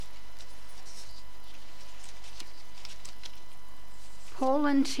Paul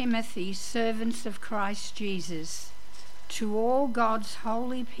and Timothy, servants of Christ Jesus, to all God's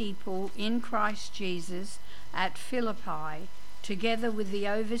holy people in Christ Jesus at Philippi, together with the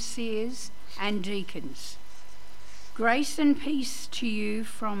overseers and deacons. Grace and peace to you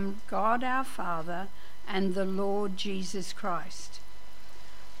from God our Father and the Lord Jesus Christ.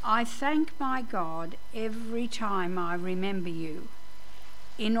 I thank my God every time I remember you.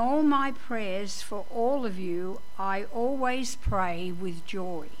 In all my prayers for all of you, I always pray with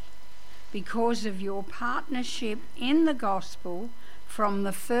joy, because of your partnership in the gospel from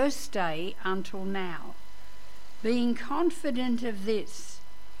the first day until now, being confident of this,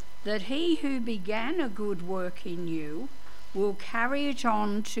 that he who began a good work in you will carry it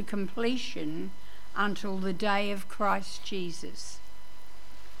on to completion until the day of Christ Jesus.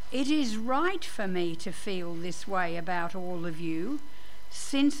 It is right for me to feel this way about all of you,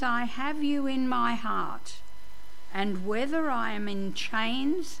 since I have you in my heart, and whether I am in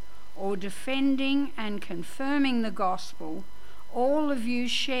chains or defending and confirming the gospel, all of you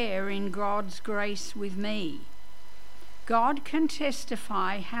share in God's grace with me. God can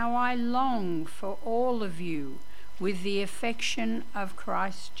testify how I long for all of you with the affection of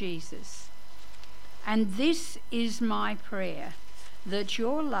Christ Jesus. And this is my prayer, that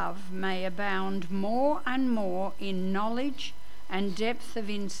your love may abound more and more in knowledge and depth of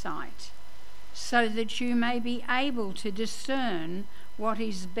insight, so that you may be able to discern what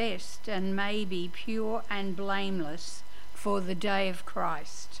is best and may be pure and blameless for the day of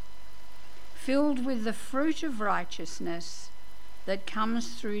Christ, filled with the fruit of righteousness that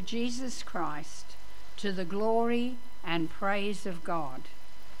comes through Jesus Christ, to the glory and praise of God.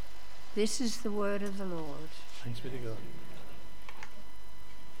 This is the word of the Lord. Thanks be to God.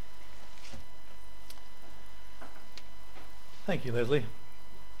 Thank you, Leslie.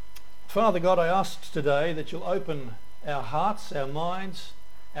 Father God, I ask today that you'll open our hearts, our minds,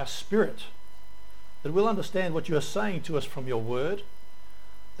 our spirit, that we'll understand what you are saying to us from your word,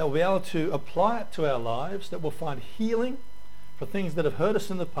 that we'll be able to apply it to our lives, that we'll find healing for things that have hurt us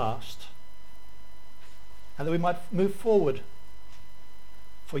in the past, and that we might move forward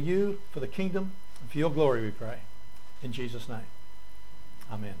for you, for the kingdom, and for your glory, we pray. In Jesus' name.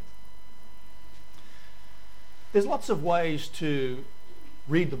 Amen. There's lots of ways to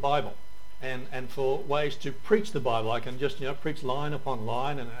read the Bible and for ways to preach the Bible. I can just preach line upon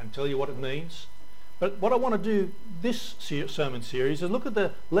line and tell you what it means. But what I want to do this sermon series is look at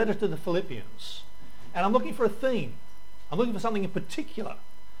the letter to the Philippians. And I'm looking for a theme. I'm looking for something in particular.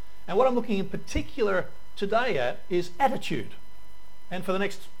 And what I'm looking in particular today at is attitude. And for the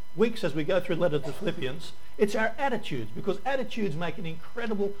next weeks as we go through the letter to the Philippians, it's our attitudes, because attitudes make an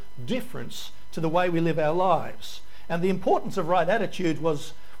incredible difference to the way we live our lives. And the importance of right attitude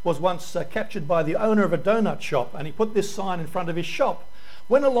was once captured by the owner of a donut shop, and he put this sign in front of his shop: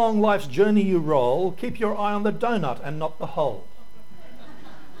 "When along life's journey you roll, keep your eye on the donut and not the hole."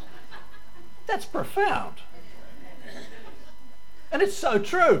 That's profound. And it's so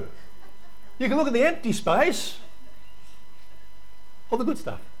true. You can look at the empty space or the good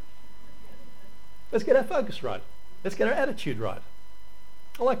stuff. Let's get our focus right. Let's get our attitude right.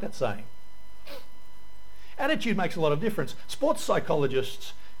 I like that saying. Attitude makes a lot of difference. Sports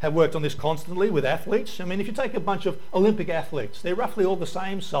psychologists have worked on this constantly with athletes. I mean, if you take a bunch of Olympic athletes, they're roughly all the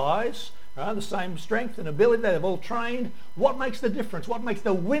same size, right? The same strength and ability, they've all trained. What makes the difference? What makes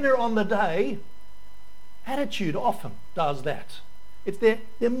the winner on the day? Attitude often does that. It's their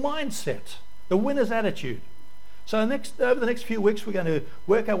mindset, the winner's attitude. So over the next few weeks, we're going to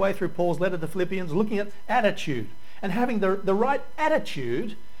work our way through Paul's letter to the Philippians, looking at attitude. And having the right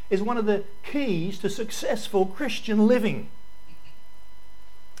attitude is one of the keys to successful Christian living.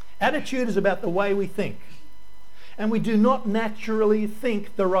 Attitude is about the way we think. And we do not naturally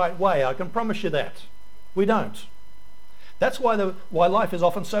think the right way. I can promise you that. We don't. That's why life is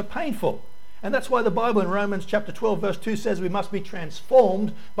often so painful. And that's why the Bible in Romans chapter 12 verse 2 says we must be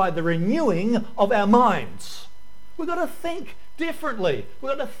transformed by the renewing of our minds. We've got to think differently.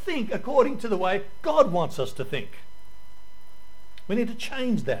 We've got to think according to the way God wants us to think. We need to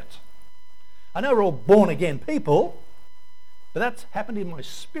change that. I know we're all born again people, but that's happened in my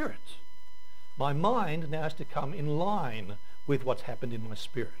spirit. My mind now has to come in line with what's happened in my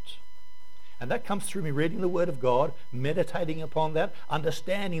spirit. And that comes through me reading the Word of God, meditating upon that,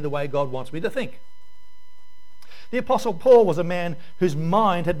 understanding the way God wants me to think. The Apostle Paul was a man whose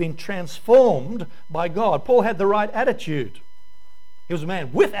mind had been transformed by God. Paul had the right attitude. He was a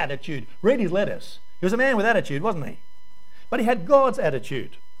man with attitude. Read his letters. He was a man with attitude, wasn't he? But he had God's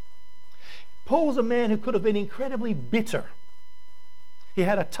attitude. Paul was a man who could have been incredibly bitter. He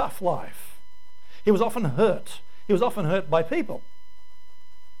had a tough life. He was often hurt. He was often hurt by people.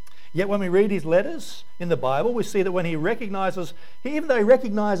 Yet when we read his letters in the Bible, we see that when even though he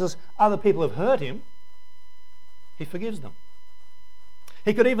recognizes other people have hurt him, he forgives them.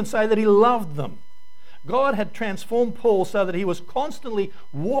 He could even say that he loved them. God had transformed Paul so that he was constantly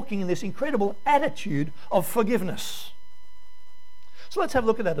walking in this incredible attitude of forgiveness. So let's have a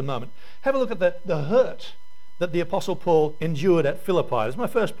look at that a moment. Have a look at the hurt that the Apostle Paul endured at Philippi. That's my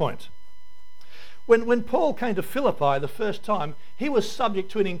first point. When Paul came to Philippi the first time, he was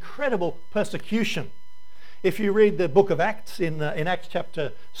subject to an incredible persecution. If you read the book of Acts, in Acts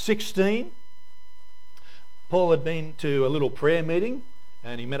chapter 16, Paul had been to a little prayer meeting,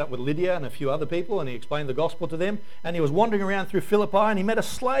 and he met up with Lydia and a few other people, and he explained the gospel to them, and he was wandering around through Philippi, and he met a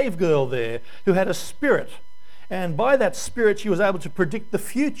slave girl there who had a spirit. And by that spirit, she was able to predict the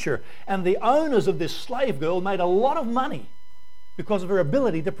future. And the owners of this slave girl made a lot of money because of her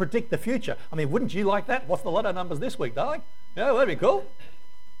ability to predict the future. I mean, wouldn't you like that? What's the lotto numbers this week, darling? Yeah, well, that'd be cool.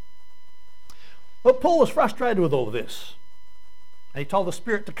 But Paul was frustrated with all of this. And he told the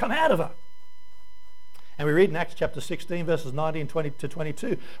spirit to come out of her. And we read in Acts chapter 16, verses 19 to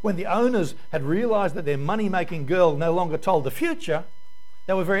 22, when the owners had realized that their money-making girl no longer told the future,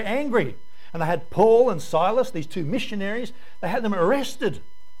 they were very angry. And they had Paul and Silas, these two missionaries, they had them arrested.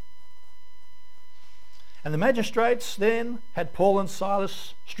 And the magistrates then had Paul and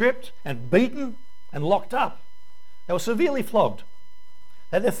Silas stripped and beaten and locked up. They were severely flogged.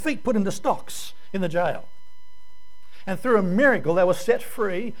 They had their feet put into stocks in the jail. And through a miracle, they were set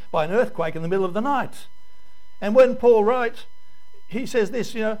free by an earthquake in the middle of the night. And when Paul wrote, he says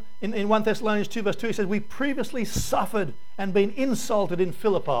this, in 1 Thessalonians 2 verse 2, he says, we previously suffered and been insulted in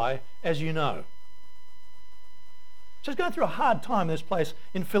Philippi, as you know. So he's going through a hard time in this place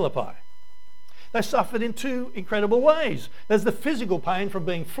in Philippi. They suffered in two incredible ways. There's the physical pain from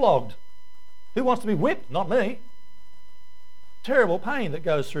being flogged. Who wants to be whipped? Not me. Terrible pain that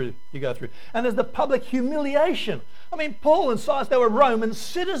you go through. And there's the public humiliation. I mean, Paul and Silas, they were Roman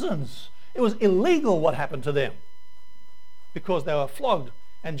citizens. It was illegal what happened to them because they were flogged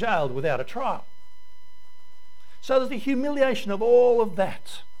and jailed without a trial. So there's the humiliation of all of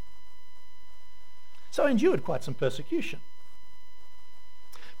that. So he endured quite some persecution.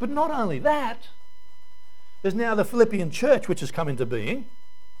 But not only that, there's now the Philippian church which has come into being,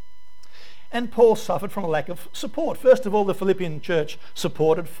 and Paul suffered from a lack of support. First of all, the Philippian church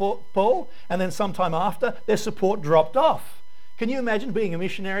supported Paul, and then sometime after, their support dropped off. Can you imagine being a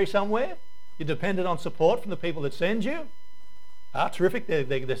missionary somewhere? You're dependent on support from the people that send you. Terrific,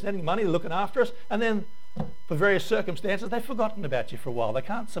 they're sending money, they're looking after us, and then for various circumstances, they've forgotten about you for a while. They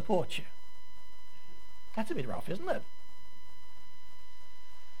can't support you. That's a bit rough, isn't it?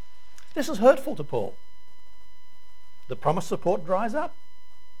 This is hurtful to Paul. The promised support dries up.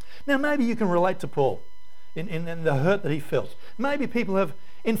 Now, maybe you can relate to Paul in the hurt that he felt. Maybe people have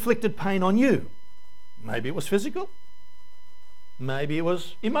inflicted pain on you. Maybe it was physical. Maybe it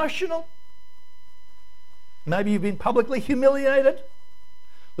was emotional. Maybe you've been publicly humiliated,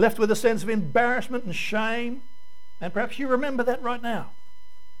 left with a sense of embarrassment and shame, and perhaps you remember that right now.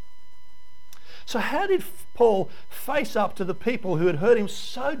 So how did Paul face up to the people who had hurt him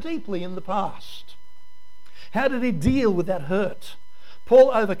so deeply in the past? How did he deal with that hurt?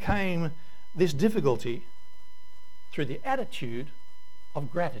 Paul overcame this difficulty through the attitude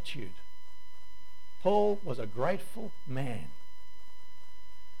of gratitude. Paul was a grateful man.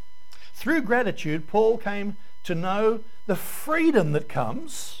 Through gratitude, Paul came to know the freedom that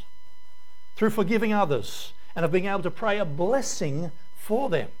comes through forgiving others and of being able to pray a blessing for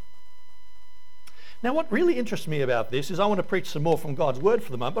them. Now, what really interests me about this is I want to preach some more from God's Word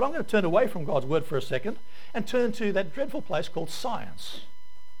for the moment, but I'm going to turn away from God's Word for a second and turn to that dreadful place called science.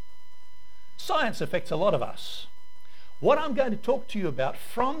 Science affects a lot of us. What I'm going to talk to you about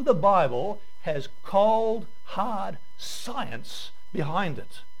from the Bible has cold, hard science behind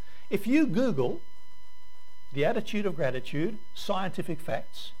it. If you Google the attitude of gratitude, scientific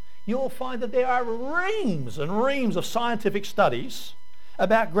facts, you'll find that there are reams and reams of scientific studies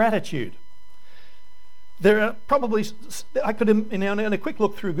about gratitude. There are probably, in a quick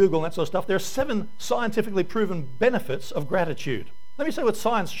look through Google and that sort of stuff, there are 7 scientifically proven benefits of gratitude. Let me say what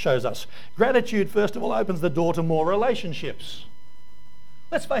science shows us. Gratitude, first of all, opens the door to more relationships.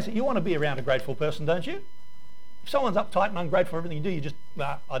 Let's face it, you want to be around a grateful person, don't you? If someone's uptight and ungrateful for everything you do, you just,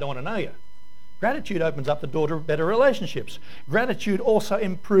 I don't want to know you. Gratitude opens up the door to better relationships. Gratitude also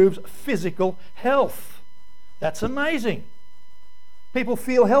improves physical health. That's amazing. People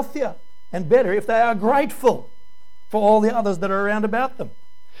feel healthier and better if they are grateful for all the others that are around about them.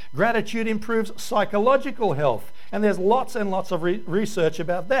 Gratitude improves psychological health, and there's lots and lots of research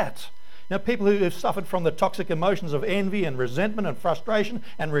about that. Now, people who have suffered from the toxic emotions of envy and resentment and frustration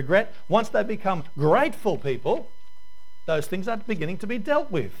and regret, once they become grateful people, those things are beginning to be dealt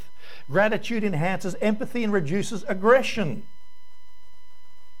with. Gratitude enhances empathy and reduces aggression.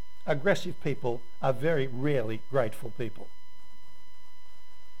 Aggressive people are very rarely grateful people.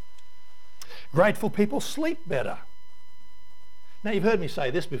 Grateful people sleep better. Now, you've heard me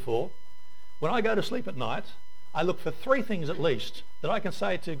say this before. When I go to sleep at night, I look for 3 things at least that I can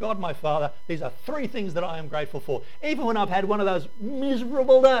say to God, my Father, these are 3 things that I am grateful for. Even when I've had one of those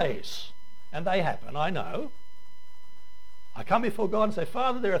miserable days, and they happen, I know. I come before God and say,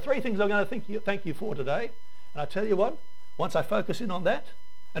 Father, there are 3 things I'm going to thank you for today. And I tell you what, once I focus in on that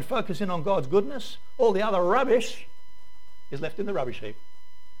and focus in on God's goodness, all the other rubbish is left in the rubbish heap.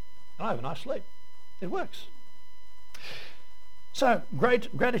 And I have a nice sleep. It works. So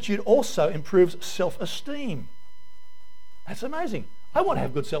gratitude also improves self-esteem. That's amazing. I want to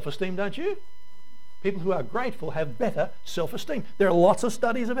have good self-esteem, don't you? People who are grateful have better self-esteem. There are lots of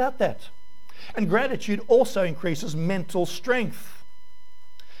studies about that. And gratitude also increases mental strength.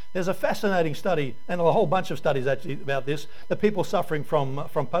 There's a fascinating study, and a whole bunch of studies actually about this, that people suffering from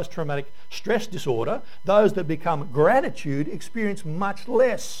post-traumatic stress disorder, those that become gratitude experience much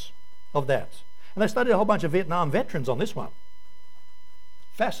less of that. And they studied a whole bunch of Vietnam veterans on this one.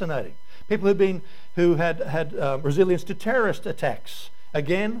 Fascinating. People who had resilience to terrorist attacks.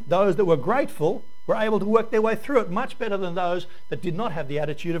 Again, those that were grateful were able to work their way through it much better than those that did not have the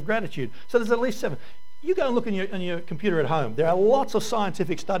attitude of gratitude. So there's at least 7. You go and look on your computer at home. There are lots of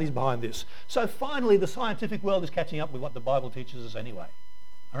scientific studies behind this. So finally, the scientific world is catching up with what the Bible teaches us anyway.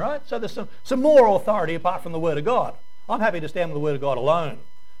 All right? So there's some more authority apart from the Word of God. I'm happy to stand with the Word of God alone.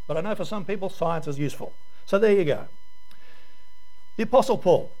 But I know for some people, science is useful. So there you go. The Apostle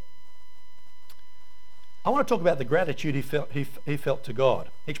Paul. I want to talk about the gratitude he felt to God.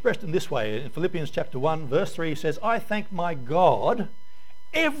 He expressed it in this way. In Philippians chapter 1, verse 3, he says, I thank my God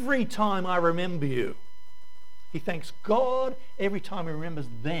every time I remember you. He thanks God every time he remembers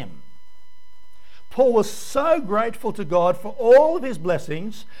them. Paul was so grateful to God for all of his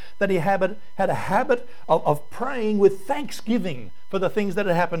blessings that he had a habit of praying with thanksgiving for the things that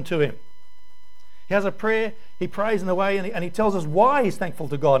had happened to him. He has a prayer, he prays in the way, and he tells us why he's thankful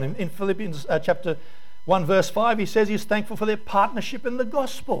to God. In Philippians chapter 1 verse 5, he says he's thankful for their partnership in the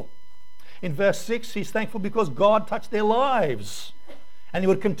gospel. In verse 6, he's thankful because God touched their lives and he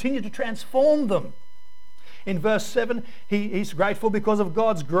would continue to transform them. In verse 7, he's grateful because of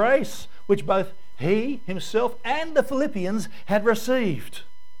God's grace, which both he, himself, and the Philippians had received.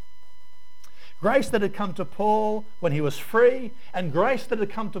 Grace that had come to Paul when he was free, and grace that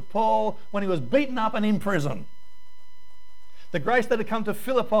had come to Paul when he was beaten up and in prison. The grace that had come to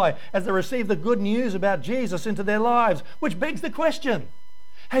Philippi as they received the good news about Jesus into their lives, which begs the question,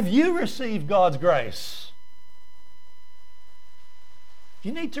 have you received God's grace?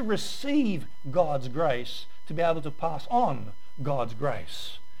 You need to receive God's grace to be able to pass on God's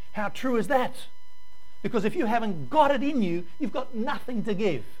grace. How true is that? Because if you haven't got it in you, you've got nothing to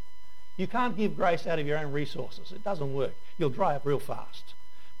give. You can't give grace out of your own resources. It doesn't work. You'll dry up real fast.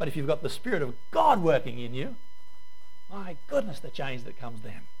 But if you've got the Spirit of God working in you, my goodness, the change that comes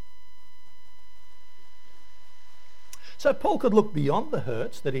then. So Paul could look beyond the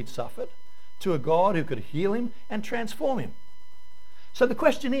hurts that he'd suffered to a God who could heal him and transform him. So the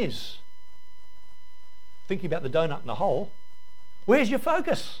question is, thinking about the donut in the hole, where's your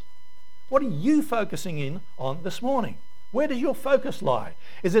focus? What are you focusing in on this morning? Where does your focus lie?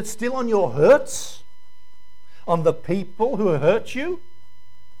 Is it still on your hurts? On the people who hurt you?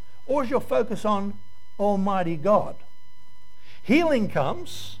 Or is your focus on Almighty God? Healing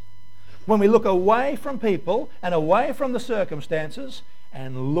comes when we look away from people and away from the circumstances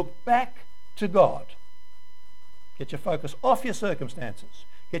and look back to God. Get your focus off your circumstances.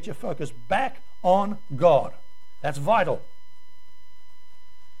 Get your focus back on God. That's vital.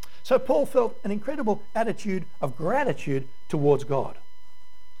 So Paul felt an incredible attitude of gratitude towards God.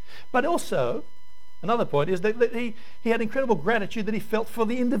 But also, another point is that he had incredible gratitude that he felt for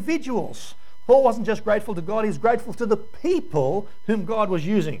the individuals. Paul wasn't just grateful to God, he was grateful to the people whom God was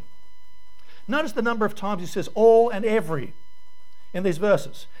using. Notice the number of times he says all and every in these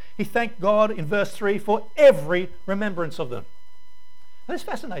verses. He thanked God in verse 3 for every remembrance of them. Now, this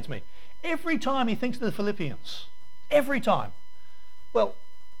fascinates me. Every time he thinks of the Philippians, every time. Well,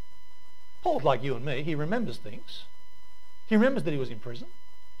 Paul's like you and me. He remembers things. He remembers that he was in prison.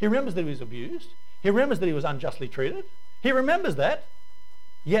 He remembers that he was abused. He remembers that he was unjustly treated. He remembers that.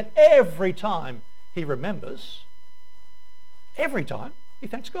 Yet every time he remembers, every time he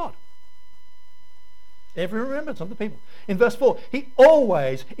thanks God. Every remembrance of the people. In verse 4, he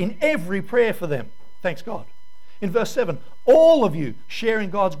always, in every prayer for them, thanks God. In verse 7, all of you share in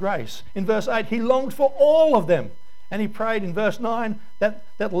God's grace. In verse 8, he longed for all of them. And he prayed in verse 9 that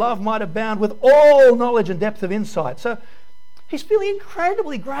love might abound with all knowledge and depth of insight. So he's feeling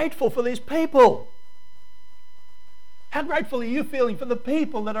incredibly grateful for these people. How grateful are you feeling for the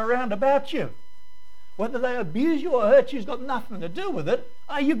people that are around about you? Whether they abuse you or hurt you has got nothing to do with it.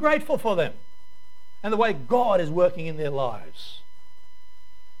 Are you grateful for them? And the way God is working in their lives.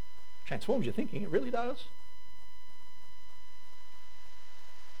 Transforms your thinking, it really does.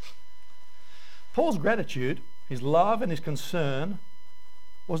 Paul's gratitude, his love and his concern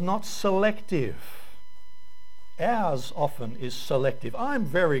was not selective. Ours often is selective. I'm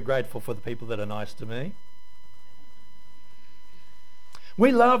very grateful for the people that are nice to me.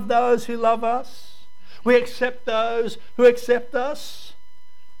 We love those who love us. We accept those who accept us.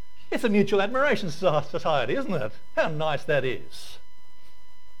 It's a mutual admiration society, isn't it? How nice that is.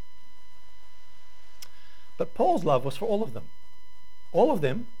 But Paul's love was for all of them. All of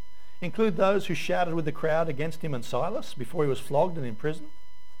them include those who shouted with the crowd against him and Silas before he was flogged and in prison.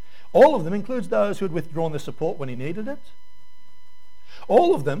 All of them includes those who had withdrawn their support when he needed it.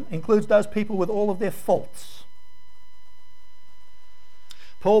 All of them includes those people with all of their faults.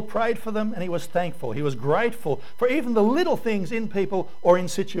 Paul prayed for them and he was thankful. He was grateful for even the little things in people or in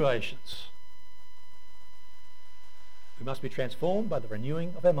situations. We must be transformed by the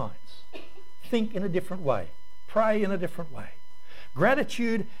renewing of our minds. Think in a different way. Pray in a different way.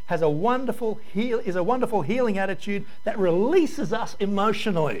 Gratitude is a wonderful healing attitude that releases us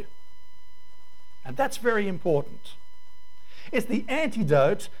emotionally. And that's very important. It's the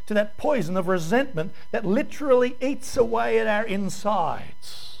antidote to that poison of resentment that literally eats away at our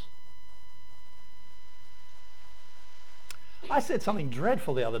insides. I said something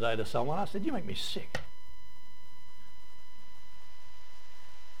dreadful the other day to someone. I said, "You make me sick."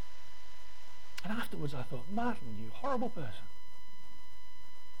 And afterwards I thought, "Martin, you horrible person.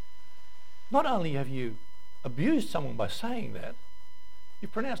 Not only have you abused someone by saying that, you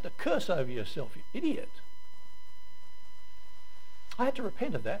pronounced a curse over yourself, you idiot." I had to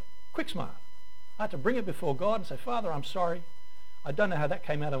repent of that, quick smart. I had to bring it before God and say, "Father, I'm sorry. I don't know how that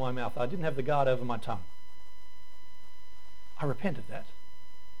came out of my mouth. I didn't have the guard over my tongue." I repent of that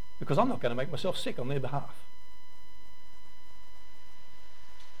because I'm not going to make myself sick on their behalf.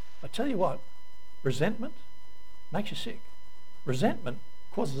 I tell you what, resentment makes you sick. Resentment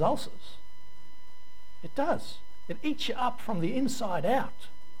causes ulcers. It does. It eats you up from the inside out.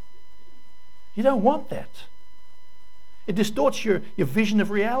 You don't want that. It distorts your vision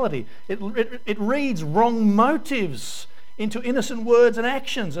of reality. It reads wrong motives into innocent words and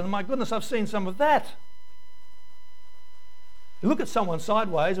actions. And my goodness, I've seen some of that. You look at someone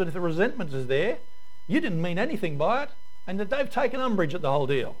sideways, but if the resentment is there, you didn't mean anything by it, and that they've taken umbrage at the whole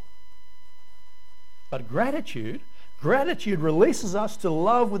deal. But gratitude releases us to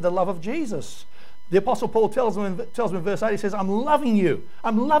love with the love of Jesus. The Apostle Paul tells him in verse 8, he says, "I'm loving you.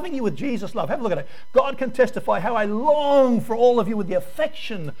 I'm loving you with Jesus' love." Have a look at it. God can testify how I long for all of you with the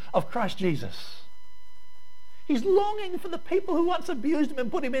affection of Christ Jesus. He's longing for the people who once abused him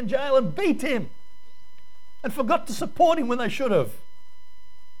and put him in jail and beat him and forgot to support him when they should have.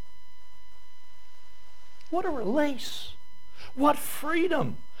 What a release. What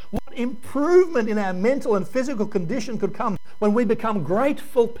freedom. What improvement in our mental and physical condition could come when we become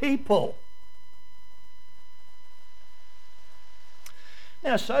grateful people.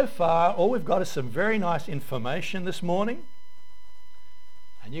 Now, so far, all we've got is some very nice information this morning.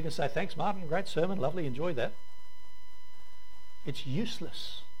 And you can say, "Thanks, Martin, great sermon, lovely, enjoyed that." It's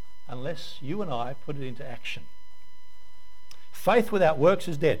useless unless you and I put it into action. Faith without works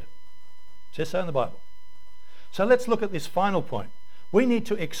is dead. It says so in the Bible. So let's look at this final point. We need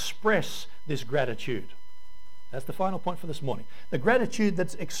to express this gratitude. That's the final point for this morning. The gratitude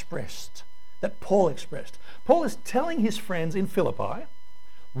that's expressed, that Paul expressed. Paul is telling his friends in Philippi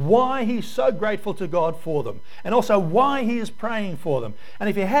why he's so grateful to God for them, and also why he is praying for them. And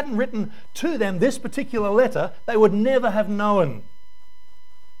if he hadn't written to them this particular letter, they would never have known.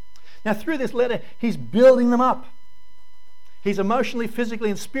 Now, through this letter, he's building them up. He's emotionally, physically,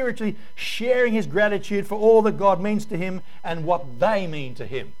 and spiritually sharing his gratitude for all that God means to him and what they mean to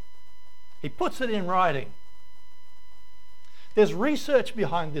him. He puts it in writing. There's research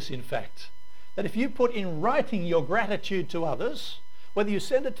behind this, in fact, that if you put in writing your gratitude to others, whether you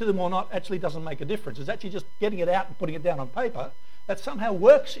send it to them or not actually doesn't make a difference. It's actually just getting it out and putting it down on paper that somehow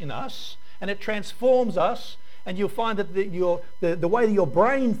works in us, and it transforms us, and you'll find that the way that your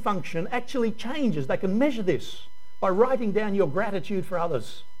brain function actually changes. They can measure this by writing down your gratitude for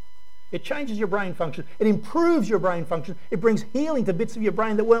others. It changes your brain function. It improves your brain function. It brings healing to bits of your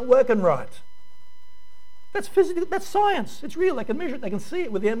brain that weren't working right. That's physical. That's science. It's real. They can measure it. They can see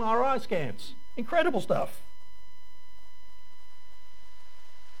it with the MRI scans. Incredible stuff.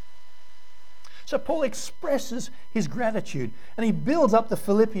 So Paul expresses his gratitude, and he builds up the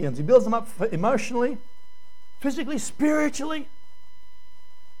Philippians. He builds them up emotionally, physically, spiritually.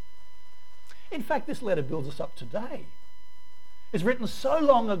 In fact, this letter builds us up today. It's written so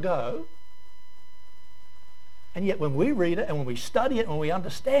long ago, and yet when we read it and when we study it and when we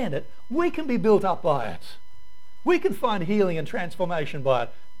understand it, we can be built up by it. We can find healing and transformation by it.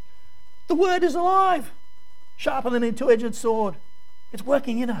 The word is alive, sharper than a two-edged sword. It's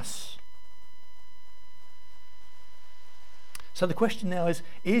working in us. So the question now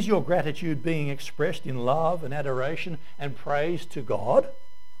is your gratitude being expressed in love and adoration and praise to God?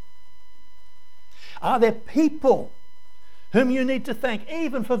 Are there people whom you need to thank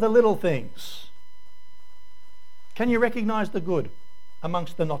even for the little things? Can you recognize the good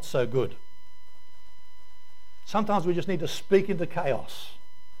amongst the not so good? Sometimes we just need to speak into chaos.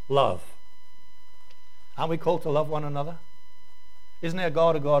 Love. Aren't we called to love one another? Isn't our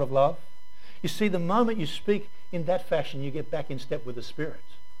God a God of love? You see, the moment you speak in that fashion, you get back in step with the Spirit.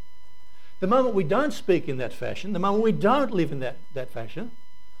 The moment we don't speak in that fashion, the moment we don't live in that fashion,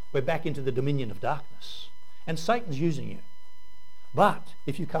 we're back into the dominion of darkness. And Satan's using you. But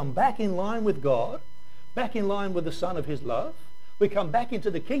if you come back in line with God, back in line with the Son of his love, we come back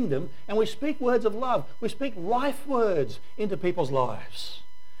into the kingdom and we speak words of love. We speak life words into people's lives.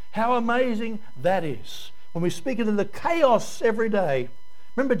 How amazing that is. When we speak into the chaos every day.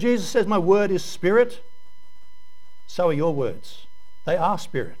 Remember, Jesus says, my word is spirit. So are your words. They are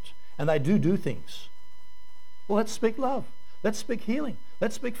spirit. And they do things. Well, let's speak love. Let's speak healing.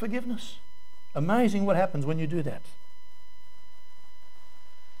 Let's speak forgiveness. Amazing what happens when you do that.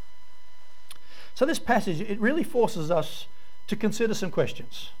 So this passage, it really forces us to consider some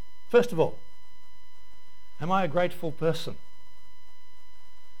questions. First of all, am I a grateful person?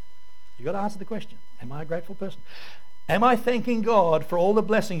 You've got to answer the question. Am I a grateful person? Am I thanking God for all the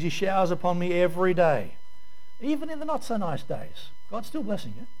blessings he showers upon me every day? Even in the not so nice days, God's still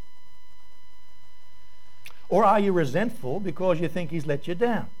blessing you. Or are you resentful because you think he's let you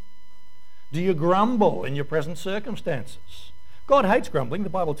down? Do you grumble in your present circumstances? God hates grumbling. The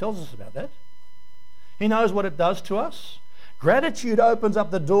Bible tells us about that. He knows what it does to us. Gratitude opens up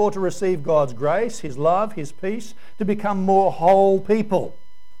the door to receive God's grace, his love, his peace, to become more whole people.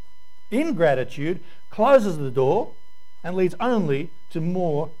 Ingratitude closes the door and leads only to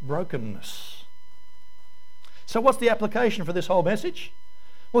more brokenness. So what's the application for this whole message?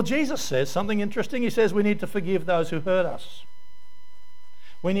 Well, Jesus says something interesting. He says we need to forgive those who hurt us.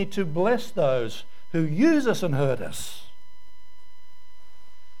 We need to bless those who use us and hurt us.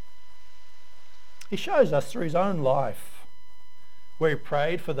 He shows us through his own life where he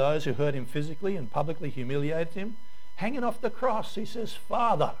prayed for those who hurt him physically and publicly humiliated him. Hanging off the cross, he says,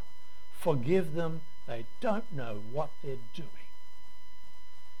 Father, forgive them. They don't know what they're doing.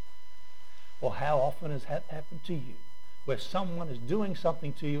 Or how often has that happened to you, where someone is doing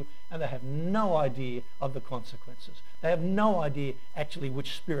something to you and they have no idea of the consequences. They have no idea actually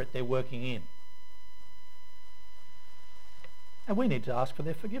which spirit they're working in. And we need to ask for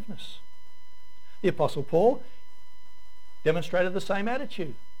their forgiveness. The Apostle Paul demonstrated the same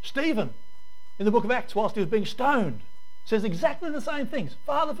attitude. Stephen, in the book of Acts, whilst he was being stoned, says exactly the same things.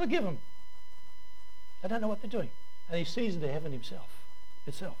 Father, forgive them. They don't know what they're doing. And he sees into heaven itself.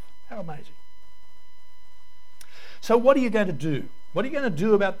 How amazing. So what are you going to do? What are you going to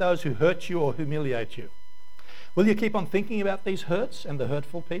do about those who hurt you or humiliate you? Will you keep on thinking about these hurts and the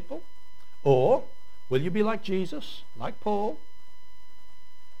hurtful people? Or will you be like Jesus, like Paul?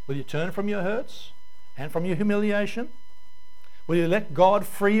 Will you turn from your hurts and from your humiliation? Will you let God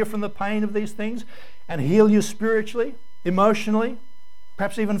free you from the pain of these things and heal you spiritually, emotionally,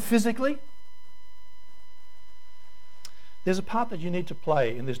 perhaps even physically? There's a part that you need to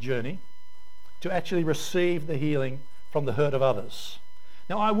play in this journey to actually receive the healing from the hurt of others.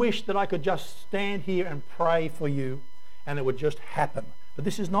 Now, I wish that I could just stand here and pray for you and it would just happen. But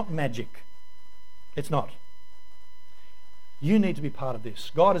this is not magic. It's not. You need to be part of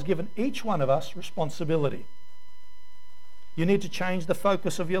this. God has given each one of us responsibility. You need to change the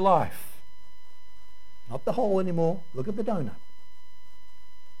focus of your life. Not the hole anymore. Look at the donut.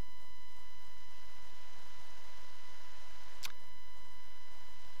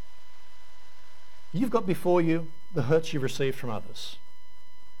 You've got before you the hurts you've received from others.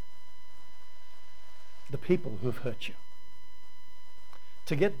 The people who've hurt you.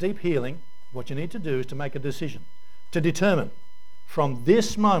 To get deep healing, what you need to do is to make a decision. To determine, from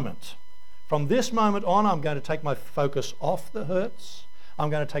this moment on, I'm going to take my focus off the hurts. I'm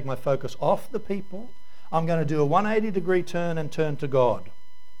going to take my focus off the people. I'm going to do a 180-degree turn and turn to God.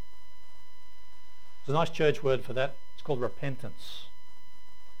 There's a nice church word for that. It's called repentance.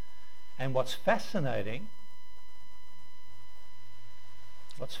 And what's fascinating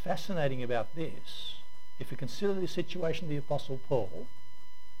about this, if you consider the situation of the Apostle Paul,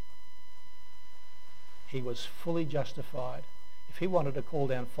 he was fully justified. If he wanted to call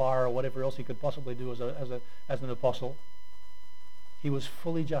down fire or whatever else he could possibly do as an apostle, he was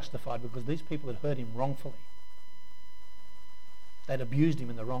fully justified because these people had hurt him wrongfully. They'd abused him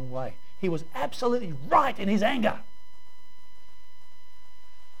in the wrong way. He was absolutely right in his anger.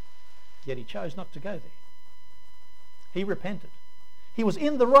 Yet he chose not to go there. He repented. He was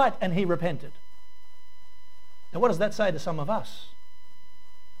in the right and he repented. Now what does that say to some of us?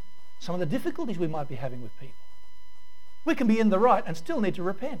 Some of the difficulties we might be having with people. We can be in the right and still need to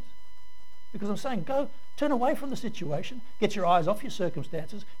repent. Because I'm saying, go, turn away from the situation, get your eyes off your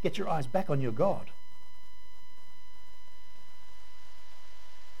circumstances, get your eyes back on your God.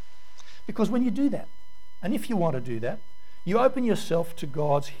 Because when you do that, and if you want to do that, you open yourself to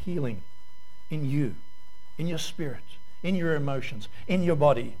God's healing in you, in your spirit, in your emotions, in your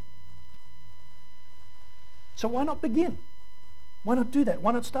body. So why not begin? Why not do that?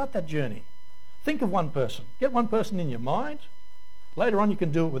 Why not start that journey? Think of one person. Get one person in your mind. Later on you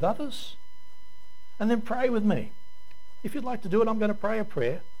can do it with others. And then pray with me. If you'd like to do it, I'm going to pray a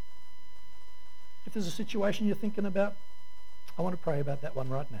prayer. If there's a situation you're thinking about, I want to pray about that one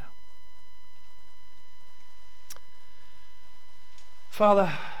right now.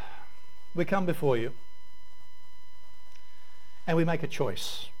 Father, we come before you and we make a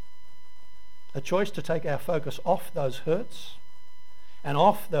choice to take our focus off those hurts and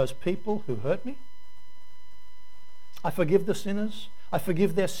off those people who hurt me. I forgive the sinners. I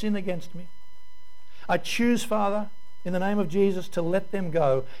forgive their sin against me. I choose, Father, in the name of Jesus, to let them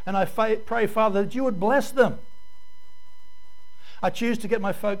go. And I pray, Father, that you would bless them. I choose to get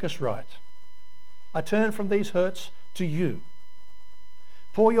my focus right. I turn from these hurts to you.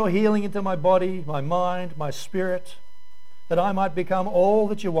 Pour your healing into my body, my mind, my spirit, that I might become all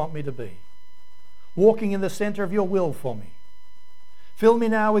that you want me to be, walking in the center of your will for me. Fill me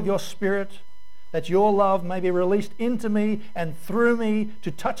now with your spirit, that your love may be released into me and through me to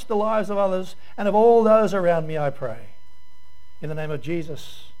touch the lives of others and of all those around me, I pray. In the name of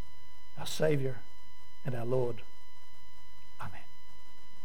Jesus, our Saviour and our Lord.